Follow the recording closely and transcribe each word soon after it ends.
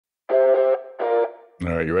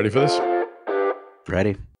All right, you ready for this?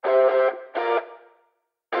 Ready.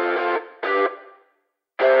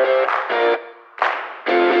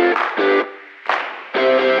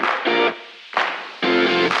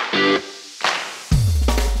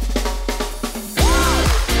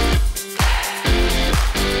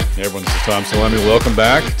 Hey everyone, this is Tom Salemi. Welcome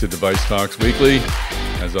back to DeviceTalks Weekly.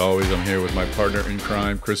 As always, I'm here with my partner in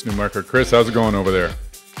crime, Chris Newmarker. Chris, how's it going over there?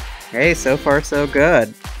 Hey, so far so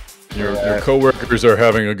good. Your coworkers are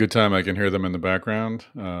having a good time. I can hear them in the background.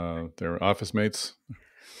 They're office mates.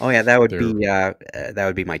 Oh yeah, that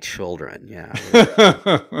would be my children. Yeah,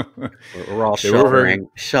 we're all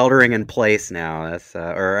sheltering in place now. That's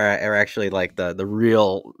or actually, like the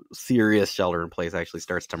real serious shelter in place actually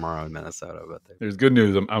starts tomorrow in Minnesota. But there's good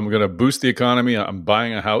news. I'm going to boost the economy. I'm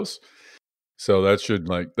buying a house, so that should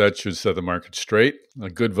set the market straight. A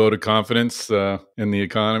good vote of confidence in the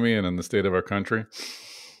economy and in the state of our country.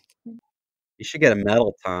 You should get a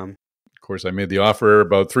medal, Tom. Of course, I made the offer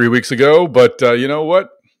about 3 weeks ago, but you know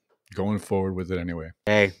what? Going forward with it anyway.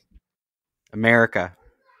 Hey, America.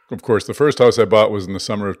 Of course, the first house I bought was in the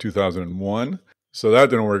summer of 2001, so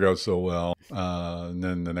that didn't work out so well. And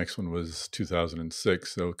then the next one was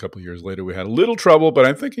 2006, so a couple of years later we had a little trouble, but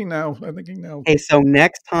I'm thinking now. Hey, so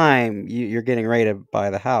next time you're getting ready to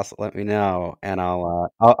buy the house, let me know, and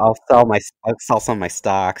I'll sell some of my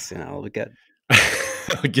stocks. It'll be good.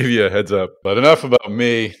 I'll give you a heads up. But enough about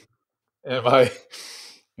me and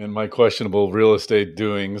my questionable real estate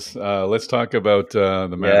doings. Let's talk about the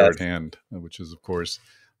matter at hand, which is, of course,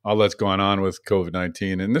 all that's going on with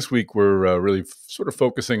COVID-19. And this week, we're really sort of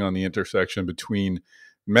focusing on the intersection between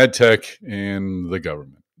Medtech and the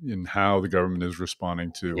government and how the government is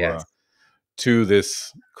responding to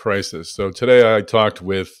this crisis. So today I talked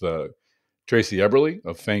with Tracy Eberly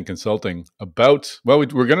of Fang Consulting about, we're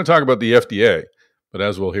going to talk about the FDA. But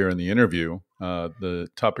as we'll hear in the interview, the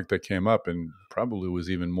topic that came up and probably was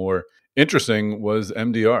even more interesting was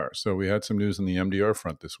MDR. So we had some news on the MDR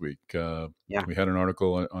front this week. We had an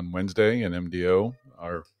article on Wednesday in MDO,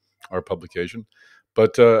 our publication.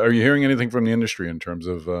 But are you hearing anything from the industry in terms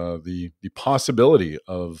of the possibility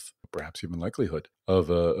of, perhaps even likelihood of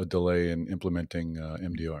a delay in implementing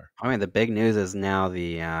MDR? I mean, the big news is now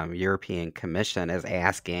the European Commission is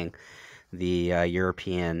asking the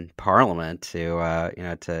European Parliament to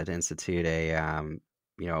institute a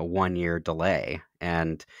 1-year delay.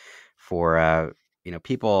 And for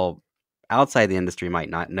people outside the industry might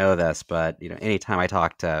not know this, but anytime I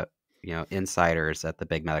talk to insiders at the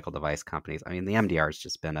big medical device companies, I mean, the MDR has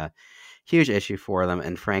just been a huge issue for them.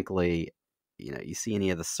 And frankly, you see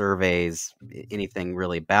any of the surveys, anything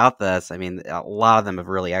really about this, I mean, a lot of them have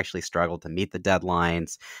really actually struggled to meet the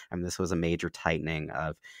deadlines. I mean, this was a major tightening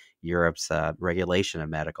of Europe's regulation of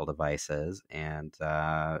medical devices, and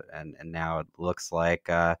now it looks like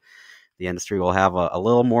the industry will have a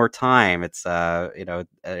little more time. It's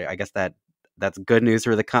I guess that's good news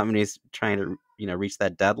for the companies trying to reach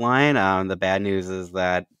that deadline. The bad news is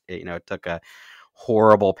that it took a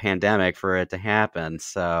horrible pandemic for it to happen.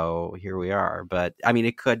 So here we are. But I mean,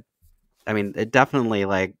 it definitely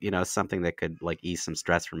something that could ease some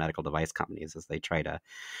stress for medical device companies as they try to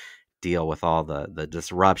deal with all the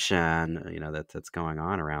disruption that's going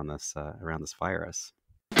on around this virus.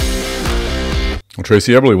 Well,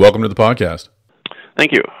 Tracy Eberly, welcome to the podcast.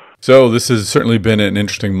 Thank you. So this has certainly been an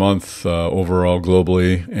interesting month overall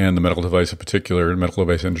globally, and the medical device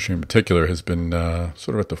industry in particular has been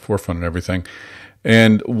sort of at the forefront of everything.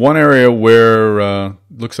 And one area where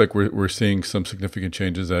looks like we're seeing some significant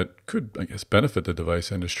changes that could, I guess, benefit the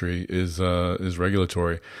device industry is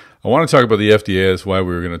regulatory. I want to talk about the FDA. That's why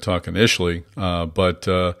we were going to talk initially. But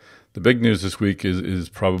the big news this week is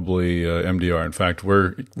probably MDR. In fact,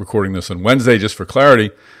 we're recording this on Wednesday just for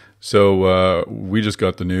clarity. So we just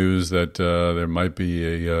got the news that there might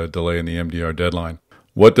be a delay in the MDR deadline.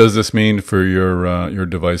 What does this mean for your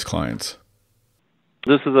device clients?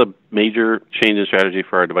 This is a major change in strategy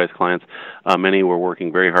for our device clients. Many were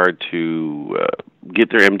working very hard to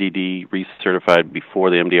get their MDD recertified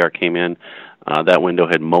before the MDR came in. That window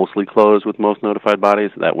had mostly closed with most notified bodies.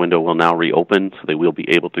 That window will now reopen, so they will be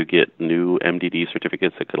able to get new MDD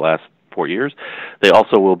certificates that could last 4 years. They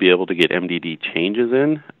also will be able to get MDD changes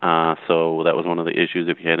in. So that was one of the issues.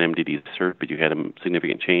 If you had MDD cert, but you had a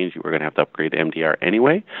significant change, you were going to have to upgrade to MDR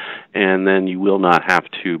anyway. And then you will not have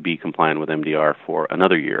to be compliant with MDR for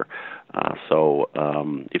another year. So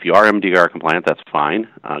if you are MDR compliant, that's fine,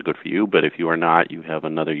 good for you. But if you are not, you have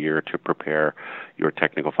another year to prepare your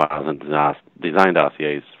technical files and design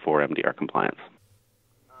dossiers for MDR compliance.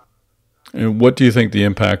 And what do you think the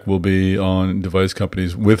impact will be on device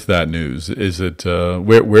companies with that news? Is it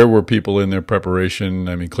where were people in their preparation?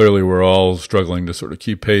 I mean, clearly we're all struggling to sort of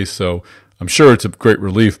keep pace, so I'm sure it's a great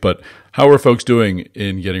relief. But how are folks doing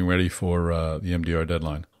in getting ready for the MDR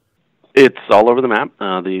deadline? It's all over the map.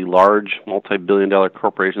 The large multi-billion-dollar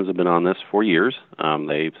corporations have been on this for years.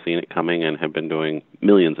 They've seen it coming and have been doing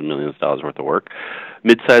millions and millions of dollars worth of work.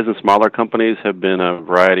 Mid-sized and smaller companies have been a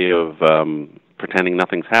variety of pretending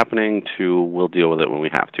nothing's happening to we'll deal with it when we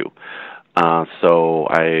have to. So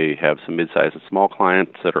I have some mid-sized and small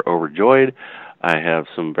clients that are overjoyed. I have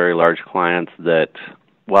some very large clients that,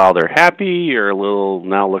 while they're happy, are a little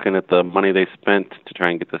now looking at the money they spent to try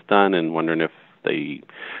and get this done and wondering if they,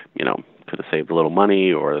 could have saved a little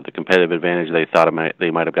money, or the competitive advantage they thought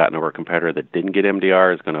they might have gotten over a competitor that didn't get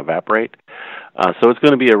MDR is going to evaporate. So it's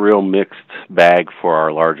going to be a real mixed bag for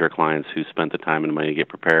our larger clients who spent the time and money to get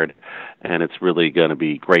prepared, and it's really going to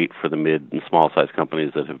be great for the mid and small size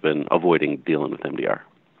companies that have been avoiding dealing with MDR.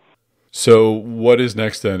 So what is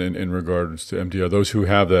next then in regards to MDR? Those who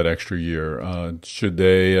have that extra year, should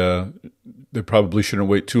they probably shouldn't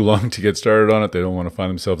wait too long to get started on it. They don't want to find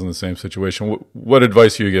themselves in the same situation. What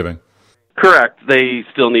advice are you giving? Correct. They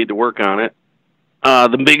still need to work on it.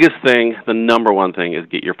 The biggest thing, the number one thing, is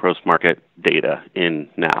get your post-market data in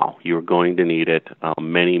now. You're going to need it.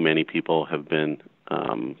 Many people have been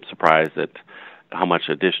surprised at how much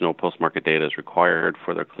additional post-market data is required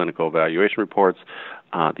for their clinical evaluation reports.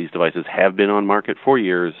 These devices have been on market for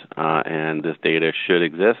years, and this data should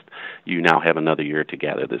exist. You now have another year to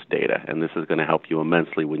gather this data, and this is going to help you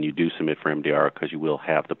immensely when you do submit for MDR, because you will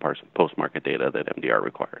have the post-market data that MDR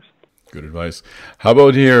requires. Good advice. How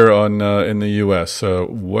about here in the U.S.?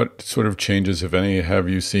 What sort of changes, if any, have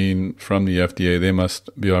you seen from the FDA? They must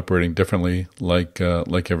be operating differently, like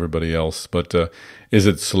everybody else. But is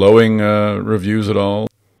it slowing reviews at all?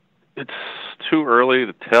 It's too early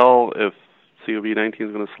to tell if COVID-19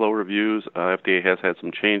 is going to slow reviews. FDA has had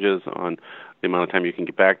some changes on the amount of time you can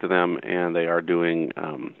get back to them, and they are doing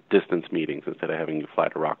distance meetings instead of having you fly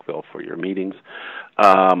to Rockville for your meetings.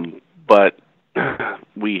 But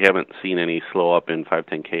we haven't seen any slow up in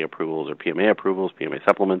 510K approvals or PMA approvals, PMA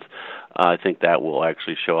supplements. I think that will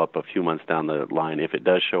actually show up a few months down the line. If it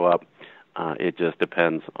does show up, it just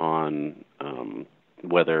depends on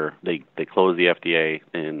whether they close the FDA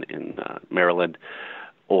in Maryland,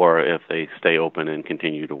 or if they stay open and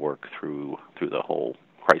continue to work through the whole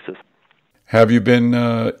crisis. Have you been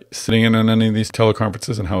sitting in on any of these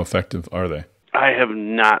teleconferences, and how effective are they? I have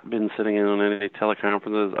not been sitting in on any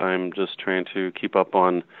teleconferences. I'm just trying to keep up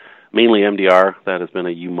on mainly MDR. That has been a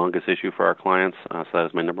humongous issue for our clients, so that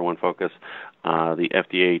is my number one focus. The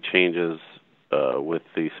FDA changes with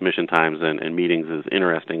the submission times and meetings is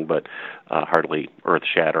interesting, but hardly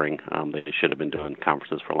earth-shattering. They should have been doing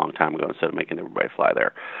conferences for a long time ago instead of making everybody fly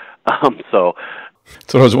there. So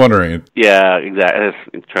that's what I was wondering. Yeah,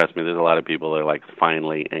 exactly. Trust me, there's a lot of people that are like,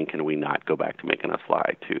 finally, and can we not go back to making us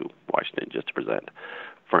fly to Washington just to present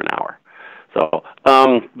for an hour? So,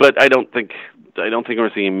 but I don't think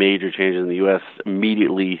we're seeing major changes in the U.S.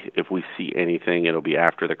 immediately. If we see anything, it'll be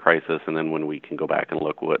after the crisis, and then when we can go back and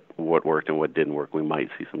look what worked and what didn't work, we might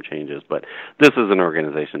see some changes. But this is an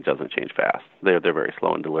organization that doesn't change fast. They're very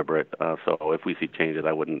slow and deliberate. So if we see changes,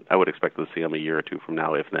 I would expect to see them a year or two from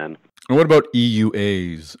now, if then. And what about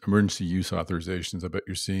EUAs, emergency use authorizations? I bet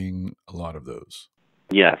you're seeing a lot of those.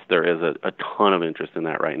 Yes, there is a ton of interest in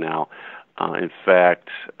that right now. In fact,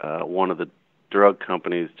 one of the drug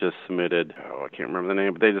companies just submitted, I can't remember the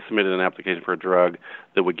name, but they just submitted an application for a drug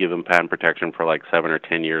that would give them patent protection for like 7 or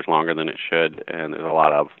 10 years longer than it should, and there's a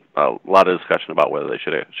lot of discussion about whether they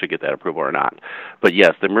should get that approval or not. But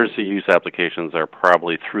yes, the emergency use applications are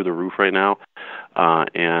probably through the roof right now,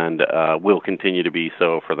 and will continue to be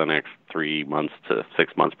so for the next 3 months to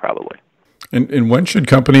 6 months probably. And when should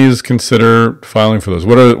companies consider filing for those?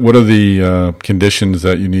 What are the conditions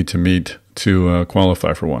that you need to meet to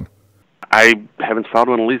qualify for one? I haven't filed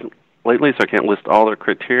one lately, so I can't list all their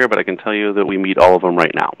criteria, but I can tell you that we meet all of them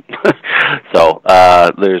right now. So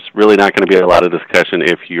there's really not going to be a lot of discussion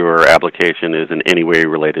if your application is in any way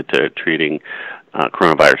related to treating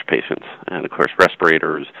coronavirus patients. And, of course,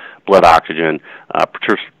 respirators, blood oxygen,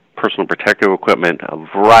 personal protective equipment, a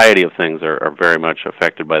variety of things are very much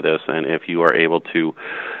affected by this. And if you are able to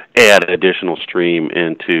add additional stream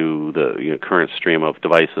into the current stream of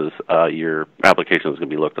devices, your application is going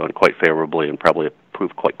to be looked on quite favorably and probably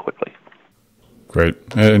approved quite quickly. Great.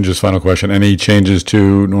 And just final question, any changes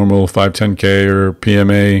to normal 510K or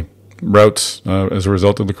PMA routes as a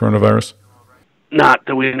result of the coronavirus? Not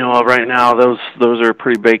that we know of right now. Those are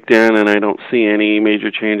pretty baked in, and I don't see any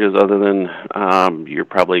major changes other than you're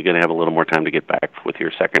probably going to have a little more time to get back with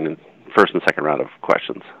your first and second round of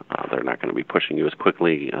questions. They're not going to be pushing you as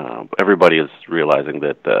quickly. Everybody is realizing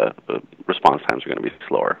that the response times are going to be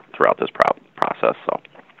slower throughout this process. So.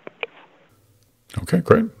 Okay,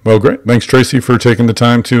 great. Well, great. Thanks, Tracy, for taking the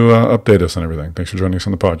time to update us on everything. Thanks for joining us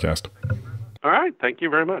on the podcast. All right. Thank you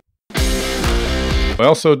very much. I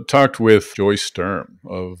also talked with Joyce Sturm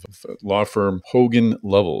of Law Firm Hogan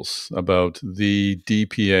Lovells about the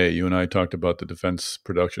DPA. You and I talked about the Defense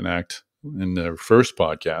Production Act in the first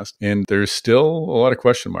podcast, and there's still a lot of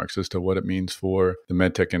question marks as to what it means for the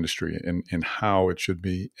medtech industry and how it should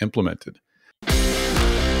be implemented.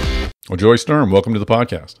 Well, Joyce Sturm, welcome to the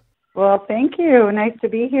podcast. Well, thank you. Nice to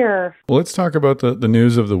be here. Well, let's talk about the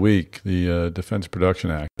news of the week, the Defense Production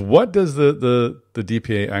Act. What does the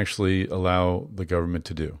DPA actually allow the government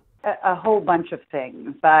to do? A whole bunch of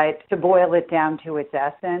things, but to boil it down to its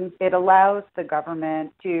essence, it allows the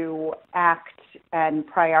government to act and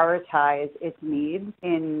prioritize its needs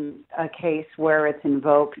in a case where it's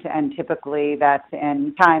invoked, and typically that's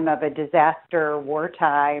in time of a disaster,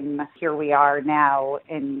 wartime. Here we are now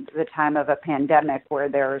in the time of a pandemic where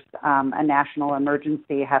there's a national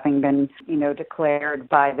emergency having been, declared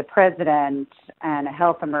by the president, and a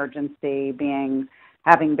health emergency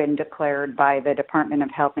having been declared by the Department of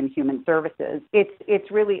Health and Human Services. It's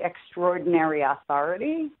really extraordinary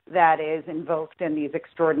authority that is invoked in these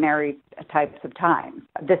extraordinary types of times.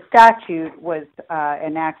 The statute was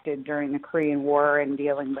enacted during the Korean War and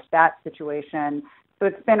dealing with that situation, so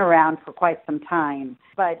it's been around for quite some time.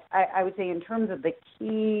 But I would say in terms of the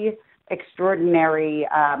key extraordinary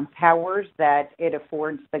powers that it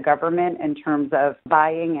affords the government in terms of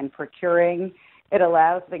buying and procuring, it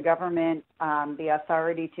allows the government the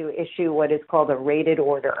authority to issue what is called a rated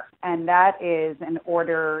order. And that is an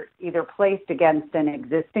order either placed against an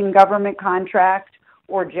existing government contract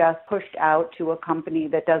or just pushed out to a company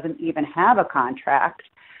that doesn't even have a contract.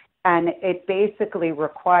 And it basically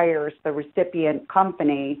requires the recipient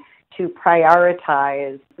company to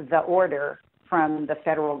prioritize the order from the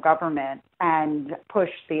federal government and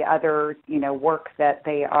push the other, work that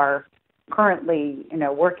they are currently,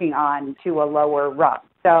 working on to a lower rung.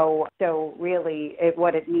 So really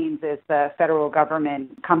what it means is the federal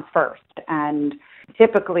government comes first. And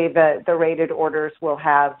typically the rated orders will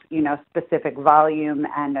have, specific volume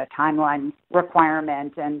and a timeline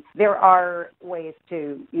requirement. And there are ways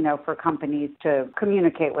to, for companies to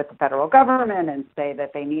communicate with the federal government and say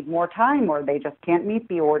that they need more time or they just can't meet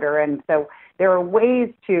the order. And so there are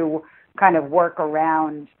ways to kind of work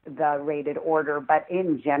around the rated order, but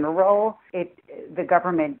in general, the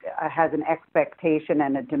government has an expectation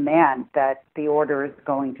and a demand that the order is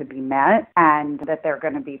going to be met and that they're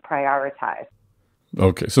going to be prioritized.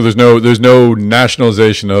 Okay, so there's no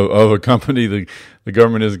nationalization of a company. The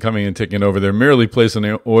government isn't coming and taking over. They're merely placing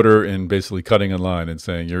an order and basically cutting in line and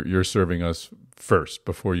saying you're serving us first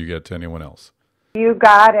before you get to anyone else. You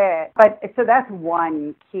got it. But so that's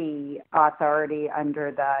one key authority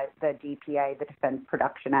under the DPA, the Defense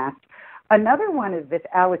Production Act. Another one is this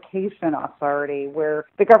allocation authority where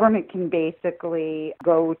the government can basically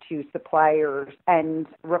go to suppliers and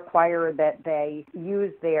require that they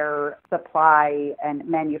use their supply and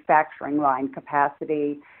manufacturing line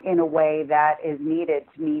capacity in a way that is needed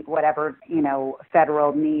to meet whatever,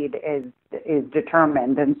 federal need is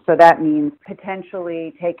determined. And so that means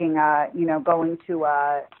potentially taking going to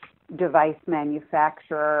a device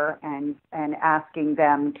manufacturer and asking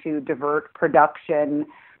them to divert production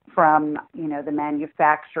from, the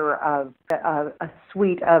manufacturer of a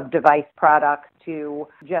suite of device products to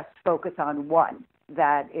just focus on one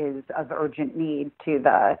that is of urgent need to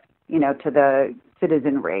the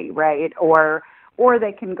citizenry, right? Or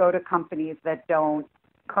they can go to companies that don't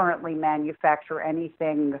currently manufacture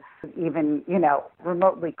anything even,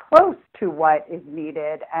 remotely close to what is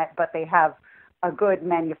needed, but they have a good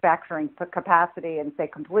manufacturing capacity and say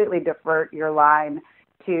completely divert your line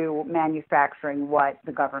to manufacturing what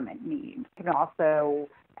the government needs. You can also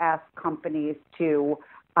ask companies to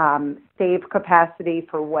save capacity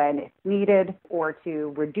for when it's needed or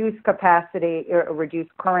to reduce capacity or reduce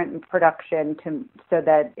current production so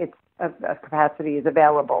that it's a capacity is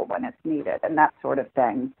available when it's needed and that sort of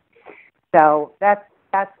thing. So that's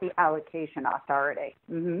the allocation authority.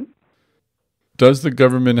 Mm-hmm. Does the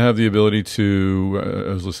government have the ability to,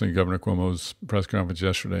 I was listening to Governor Cuomo's press conference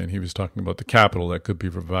yesterday, and he was talking about the capital that could be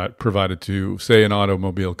provided to, say, an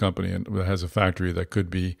automobile company that has a factory that could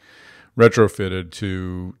be retrofitted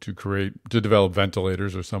to develop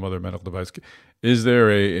ventilators or some other medical device. Is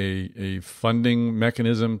there a funding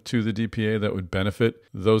mechanism to the DPA that would benefit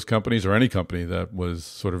those companies or any company that was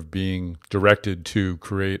sort of being directed to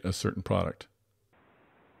create a certain product?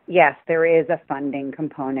 Yes, there is a funding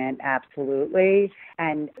component, absolutely.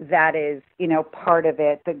 And that is, part of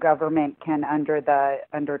it. The government can, under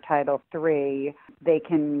Title III, they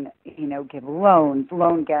can, give loans,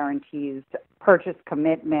 loan guarantees, purchase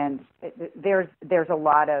commitments. There's a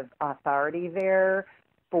lot of authority there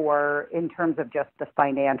in terms of just the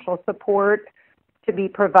financial support to be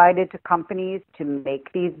provided to companies to make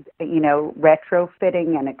these,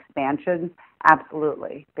 retrofitting and expansions.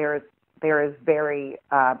 Absolutely. There is very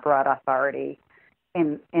broad authority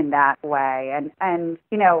in that way. And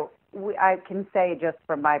I can say just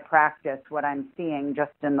from my practice, what I'm seeing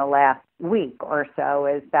just in the last week or so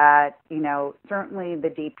is that, certainly the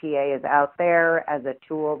DPA is out there as a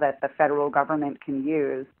tool that the federal government can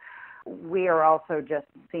use. We are also just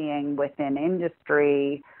seeing within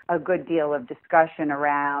industry a good deal of discussion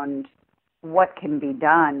around what can be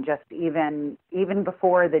done just even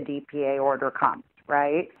before the DPA order comes,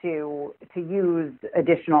 right? To use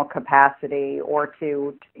additional capacity or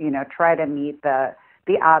to, try to meet the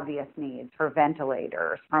obvious needs for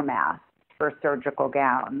ventilators, for masks, for surgical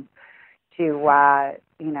gowns, to,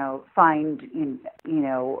 find,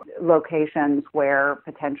 locations where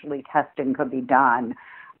potentially testing could be done,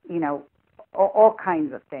 all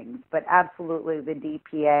kinds of things. But absolutely, the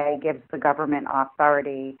DPA gives the government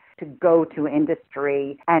authority to go to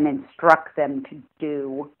industry and instruct them to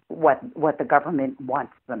do what the government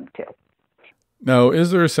wants them to. Now, is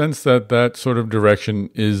there a sense that sort of direction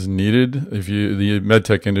is needed? The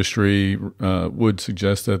medtech industry would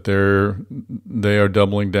suggest that they are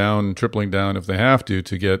doubling down, tripling down if they have to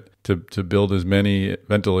get to build as many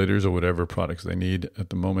ventilators or whatever products they need at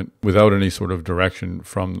the moment without any sort of direction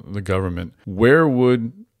from the government. Where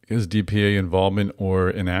would his DPA involvement or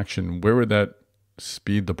inaction, where would that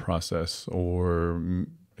speed the process or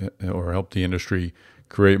help the industry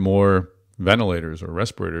create more ventilators or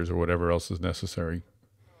respirators or whatever else is necessary?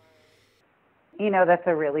 That's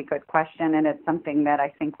a really good question, and it's something that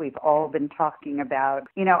I think we've all been talking about.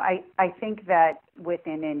 I think that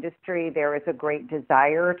within industry there is a great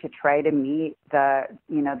desire to try to meet the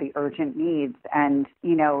urgent needs. And,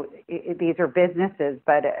 these are businesses,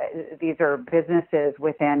 but these are businesses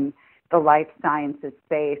within the life sciences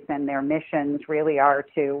space, and their missions really are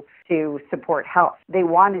to support health. They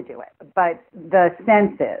want to do it. But the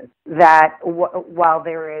sense is that while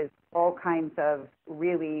there is all kinds of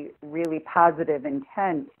really, really positive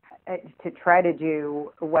intent to try to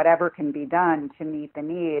do whatever can be done to meet the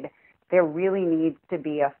need, there really needs to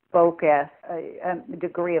be a focus, a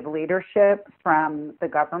degree of leadership from the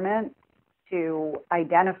government to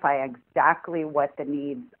identify exactly what the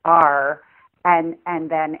needs are, and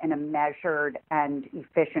then in a measured and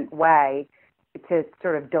efficient way to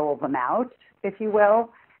sort of dole them out, if you will.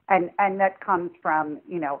 And that comes from,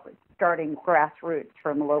 starting grassroots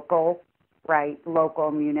from local,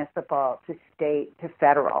 municipal to state to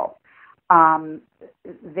federal.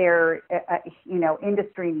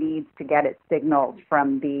 Industry needs to get its signals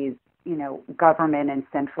from these, government and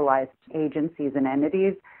centralized agencies and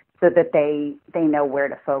entities so that they know where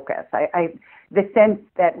to focus. The sense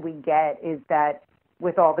that we get is that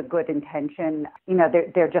with all the good intention,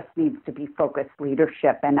 there just needs to be focused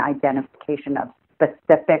leadership and identification of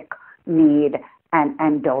specific need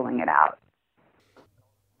and doling it out.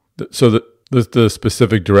 So the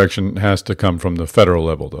specific direction has to come from the federal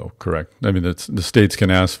level, though, correct? I mean, the states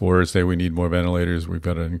can ask for it, say we need more ventilators, we've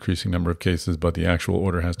got an increasing number of cases, but the actual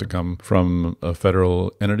order has to come from a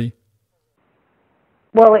federal entity?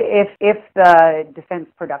 Well, if the Defense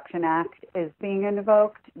Production Act is being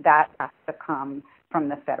invoked, that has to come from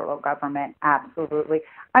the federal government, absolutely.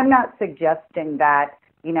 I'm not suggesting that,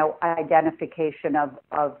 identification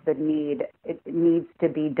of the need, it needs to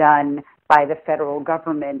be done by the federal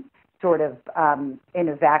government sort of in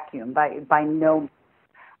a vacuum, by no,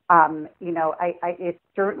 it's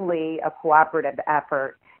certainly a cooperative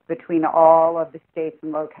effort between all of the states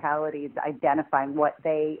and localities identifying what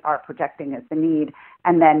they are projecting as the need,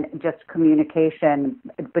 and then just communication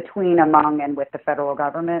between, among, and with the federal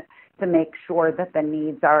government to make sure that the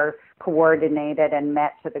needs are coordinated and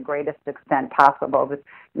met to the greatest extent possible.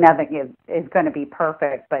 Nothing is going to be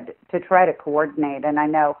perfect, but to try to coordinate. And I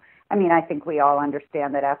think we all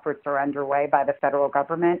understand that efforts are underway by the federal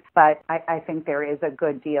government, but I think there is a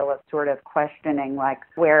good deal of sort of questioning, like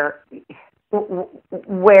where is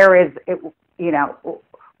it,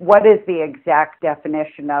 what is the exact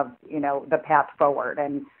definition of, the path forward,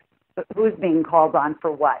 and who's being called on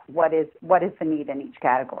for what? What is the need in each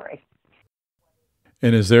category?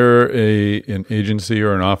 And is there an agency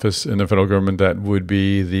or an office in the federal government that would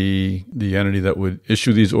be the entity that would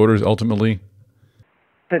issue these orders ultimately?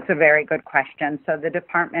 That's a very good question. So the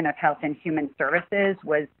Department of Health and Human Services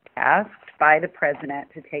was tasked by the president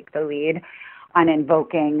to take the lead on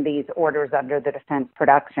invoking these orders under the Defense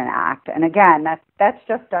Production Act. And again, that's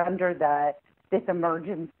just under this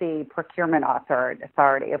emergency procurement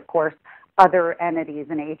authority. Of course, other entities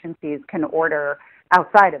and agencies can order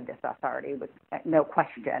outside of this authority, with no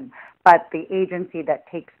question. But the agency that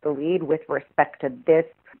takes the lead with respect to this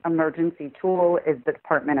emergency tool is the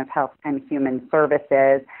Department of Health and Human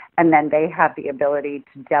Services, and then they have the ability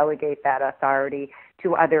to delegate that authority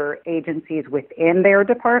to other agencies within their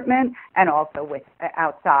department and also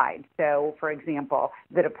outside. So, for example,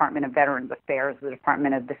 the Department of Veterans Affairs, the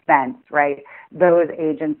Department of Defense, right? Those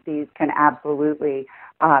agencies can absolutely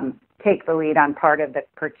take the lead on part of the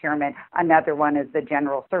procurement. Another one is the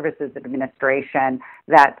General Services Administration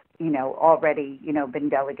that's, already, been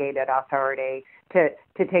delegated authority to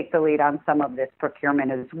take the lead on some of this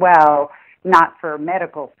procurement as well, not for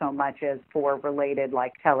medical so much as for related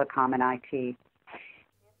like telecom and IT.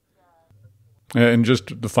 And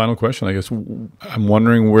just the final question, I guess, I'm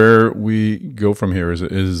wondering where we go from here.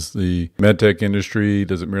 Is the Medtech industry,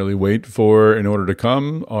 does it merely wait for an order to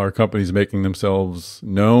come? Are companies making themselves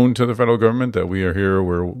known to the federal government that we are here,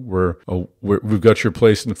 we've got your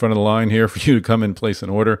place in front of the line here for you to come and place an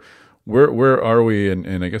order? Where are we?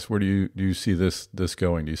 And I guess where do you see this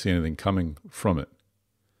going? Do you see anything coming from it?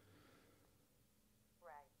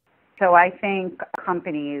 So I think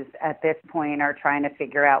companies at this point are trying to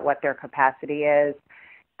figure out what their capacity is,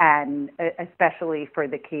 and especially for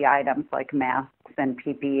the key items like masks and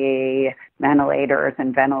PPE, ventilators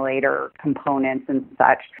and ventilator components and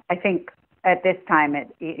such. I think at this time,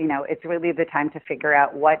 it's really the time to figure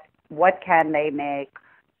out what can they make,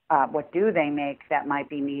 what do they make that might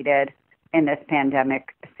be needed in this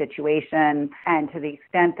pandemic situation, and to the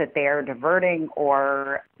extent that they are diverting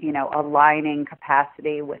or, aligning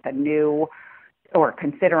capacity with a new, or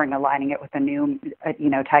considering aligning it with a new,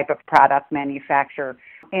 type of product manufacturer,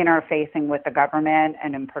 interfacing with the government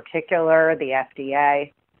and in particular the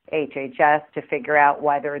FDA, HHS, to figure out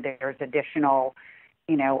whether there's additional,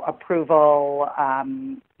 approval,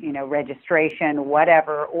 registration,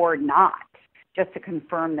 whatever, or not, just to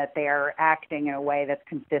confirm that they are acting in a way that's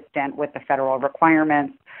consistent with the federal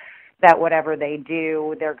requirements, that whatever they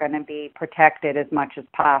do, they're going to be protected as much as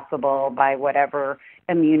possible by whatever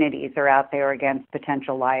immunities are out there against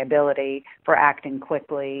potential liability for acting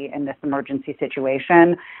quickly in this emergency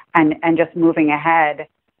situation, and just moving ahead,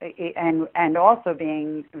 and also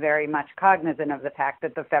being very much cognizant of the fact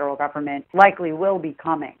that the federal government likely will be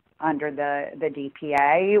coming under the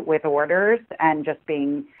DPA with orders, and just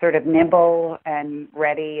being sort of nimble and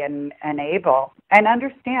ready and able, and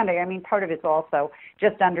understanding. Part of it's also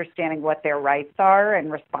just understanding what their rights are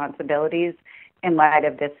and responsibilities in light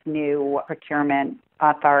of this new procurement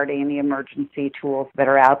authority and the emergency tools that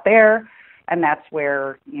are out there. And that's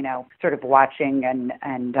where, sort of watching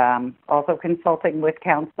and also consulting with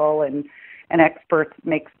counsel and experts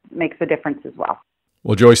makes a difference as well.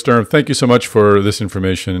 Well, Joy Sturm, thank you so much for this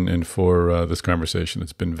information and for this conversation.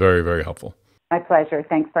 It's been very, very helpful. My pleasure.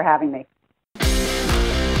 Thanks for having me.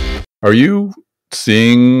 Are you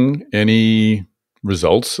seeing any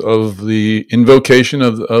results of the invocation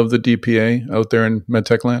of the DPA out there in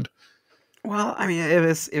MedTech land? Well,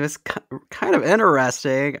 it was kind of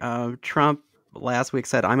interesting. Trump last week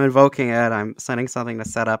said, "I'm invoking it. I'm sending something to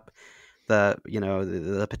set up the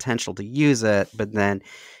potential to use it." But then,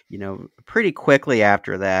 pretty quickly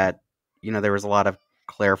after that, there was a lot of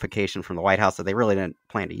clarification from the White House that they really didn't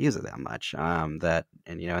plan to use it that much. And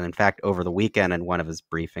in fact, over the weekend in one of his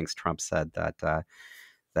briefings, Trump said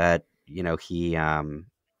that he,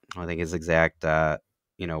 I think his exact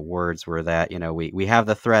words were that we have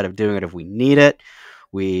the threat of doing it if we need it.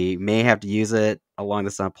 We may have to use it along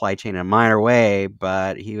the supply chain in a minor way,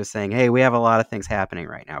 but he was saying, hey, we have a lot of things happening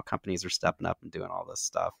right now. Companies are stepping up and doing all this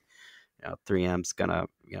stuff. 3M's gonna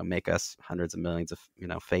make us hundreds of millions of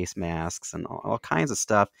face masks and all kinds of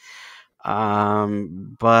stuff.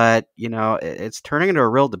 But it's turning into a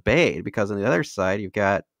real debate, because on the other side you've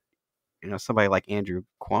got somebody like Andrew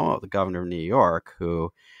Cuomo, the governor of New York,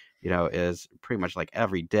 who is pretty much like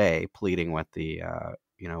every day pleading with the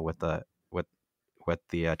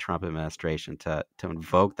Trump administration to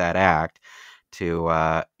invoke that act to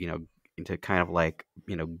kind of like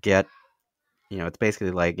get it's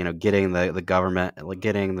basically like getting the government, like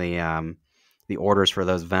getting the orders for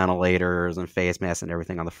those ventilators and face masks and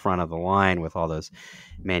everything on the front of the line with all those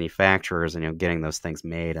manufacturers, and getting those things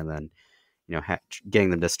made, and then getting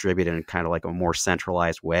them distributed in kind of like a more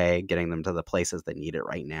centralized way, getting them to the places that need it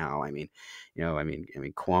right now. I mean,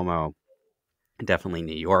 Cuomo, definitely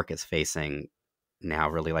New York is facing now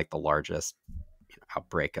really like the largest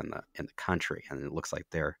outbreak in the country, and it looks like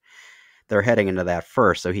they're heading into that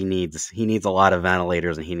first. So he needs a lot of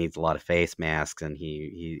ventilators, and he needs a lot of face masks, and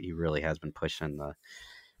he really has been pushing the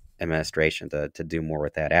administration to do more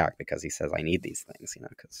with that act, because he says, I need these things,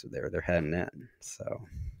 because they're heading in. So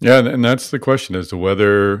yeah, and that's the question as to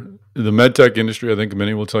whether the medtech industry, I think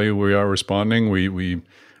many will tell you, we are responding. We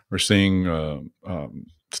are seeing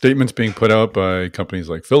statements being put out by companies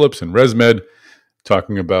like Philips and ResMed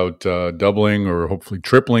talking about doubling or hopefully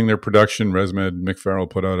tripling their production. ResMed, Mick Farrell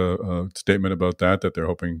put out a statement about that they're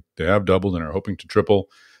hoping they have doubled and are hoping to triple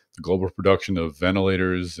the global production of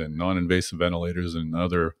ventilators and non-invasive ventilators and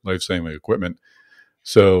other life-saving equipment.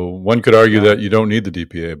 So one could argue that you don't need the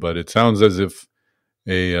DPA, but it sounds as if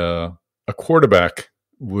a quarterback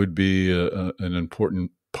would be an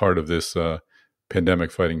important part of this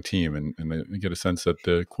pandemic fighting team, and I get a sense that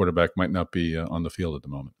the quarterback might not be on the field at the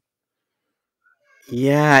moment.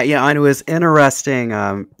 Yeah, and it was interesting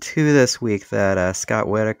too this week that Scott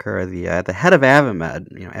Whitaker, the head of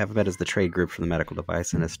AdvaMed, AdvaMed is the trade group for the medical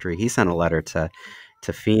device industry. He sent a letter to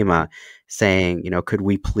FEMA saying, could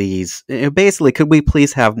we please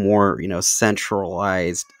have more,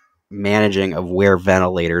 centralized managing of where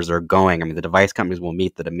ventilators are going. I mean, the device companies will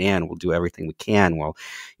meet the demand. We'll do everything we can. We'll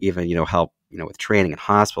even, help, with training in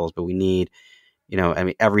hospitals, but we need,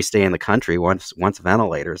 every state in the country wants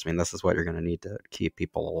ventilators. I mean, this is what you're going to need to keep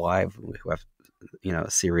people alive who have,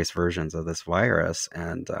 serious versions of this virus.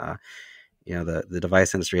 And, the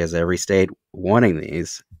device industry has every state wanting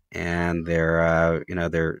these, and they're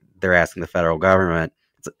asking the federal government,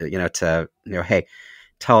 hey,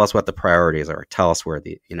 tell us what the priorities are. Tell us where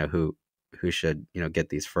the, who should, get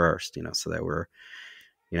these first, so that we're,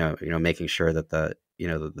 making sure that the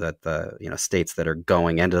states that are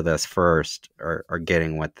going into this first are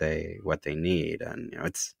getting what they need. And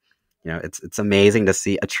it's amazing to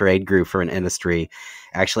see a trade group for an industry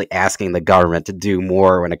actually asking the government to do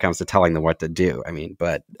more when it comes to telling them what to do.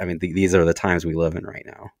 These are the times we live in right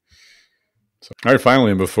now. So, all right,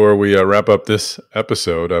 finally, and before we wrap up this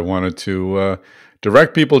episode, I wanted to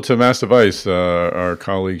direct people to Mass Device. Our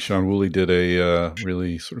colleague Sean Woolley did a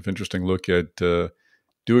really sort of interesting look at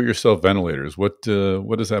do-it-yourself ventilators. What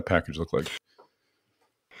does that package look like?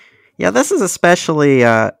 Yeah, this is especially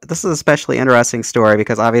interesting story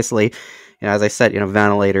because obviously, as I said,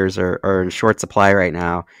 ventilators are in short supply right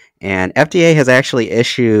now, and FDA has actually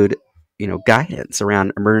issued guidance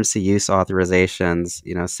around emergency use authorizations.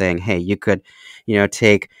 Saying, hey, you could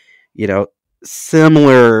take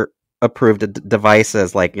similar approved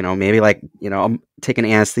devices like maybe like take an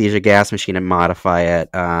anesthesia gas machine and modify it.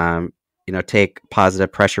 Take positive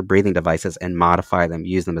pressure breathing devices and modify them,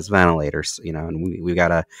 use them as ventilators, and we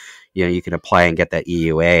gotta, you can apply and get that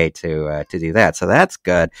EUA to do that. So that's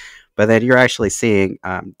good. But then you're actually seeing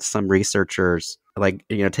some researchers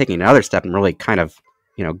taking another step and really kind of,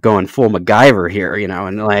 going full MacGyver here,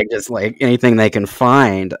 and just anything they can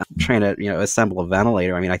find, trying to, assemble a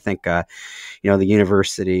ventilator. I think, the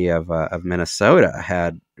University of Minnesota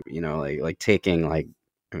had,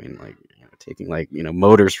 taking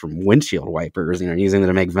motors from windshield wipers, using them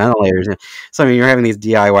to make ventilators. So you're having these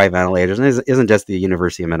DIY ventilators, and it isn't just the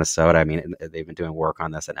University of Minnesota. They've been doing work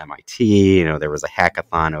on this at MIT. There was a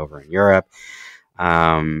hackathon over in Europe.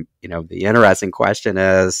 The interesting question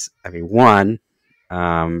is, one,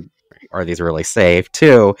 are these really safe?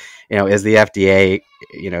 Two, is the FDA,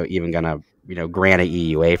 even gonna grant a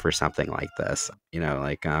EUA for something like this? There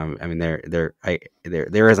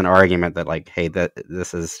is an argument that hey, that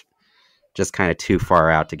this is just kind of too far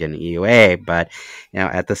out to get an EUA, but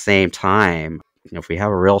at the same time, if we have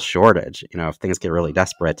a real shortage, if things get really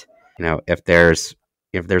desperate, if there's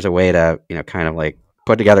a way to kind of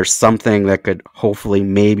put together something that could hopefully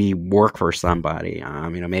maybe work for somebody,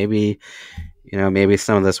 maybe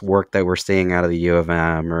some of this work that we're seeing out of the U of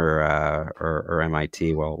M or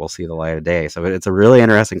MIT will see the light of day. So it's a really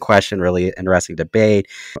interesting question, really interesting debate.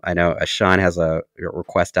 I know Sean has a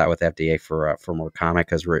request out with FDA for more comment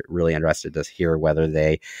because we're really interested to hear whether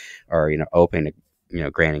they are open to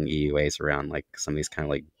granting EUAs around some of these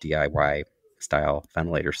kind of DIY style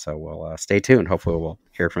ventilators. So we'll stay tuned. Hopefully we'll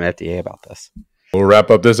hear from FDA about this. We'll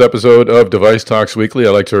wrap up this episode of DeviceTalks Weekly. I'd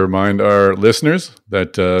like to remind our listeners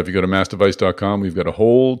that if you go to massdevice.com, we've got a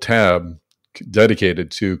whole tab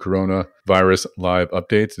dedicated to coronavirus live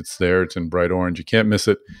updates. It's there. It's in bright orange. You can't miss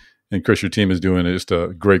it. And Chris, your team is doing just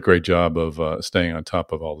a great job of staying on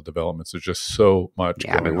top of all the developments. There's just so much.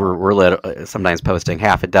 Yeah, I mean, we're sometimes posting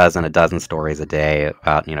half a dozen stories a day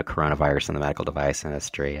about coronavirus in the medical device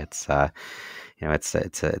industry. It's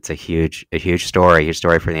it's a huge story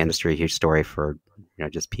for the industry, a huge story for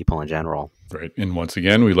just people in general. Right. And once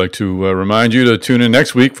again, we'd like to remind you to tune in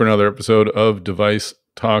next week for another episode of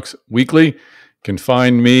DeviceTalks Weekly. You can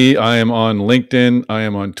find me. I am on LinkedIn. I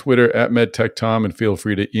am on Twitter at MedTechTom, and feel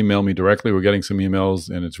free to email me directly. We're getting some emails,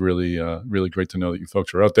 and it's really great to know that you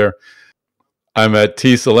folks are out there. I'm at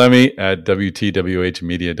tsalemi at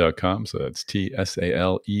WTWHmedia.com. So that's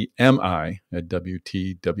TSALEMI at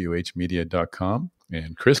WTWHmedia.com.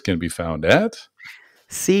 And Chris can be found at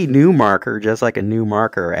C Newmarker, just like a new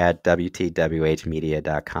marker, at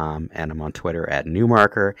WTWHmedia.com. And I'm on Twitter at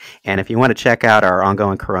Newmarker. And if you want to check out our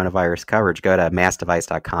ongoing coronavirus coverage, go to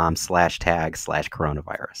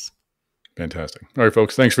massdevice.com/tag/coronavirus. Fantastic. All right,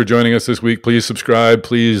 folks, thanks for joining us this week. Please subscribe.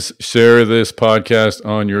 Please share this podcast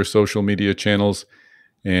on your social media channels.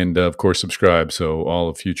 And, of course, subscribe so all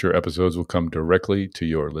of future episodes will come directly to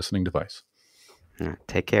your listening device.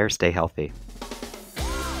 Take care. Stay healthy.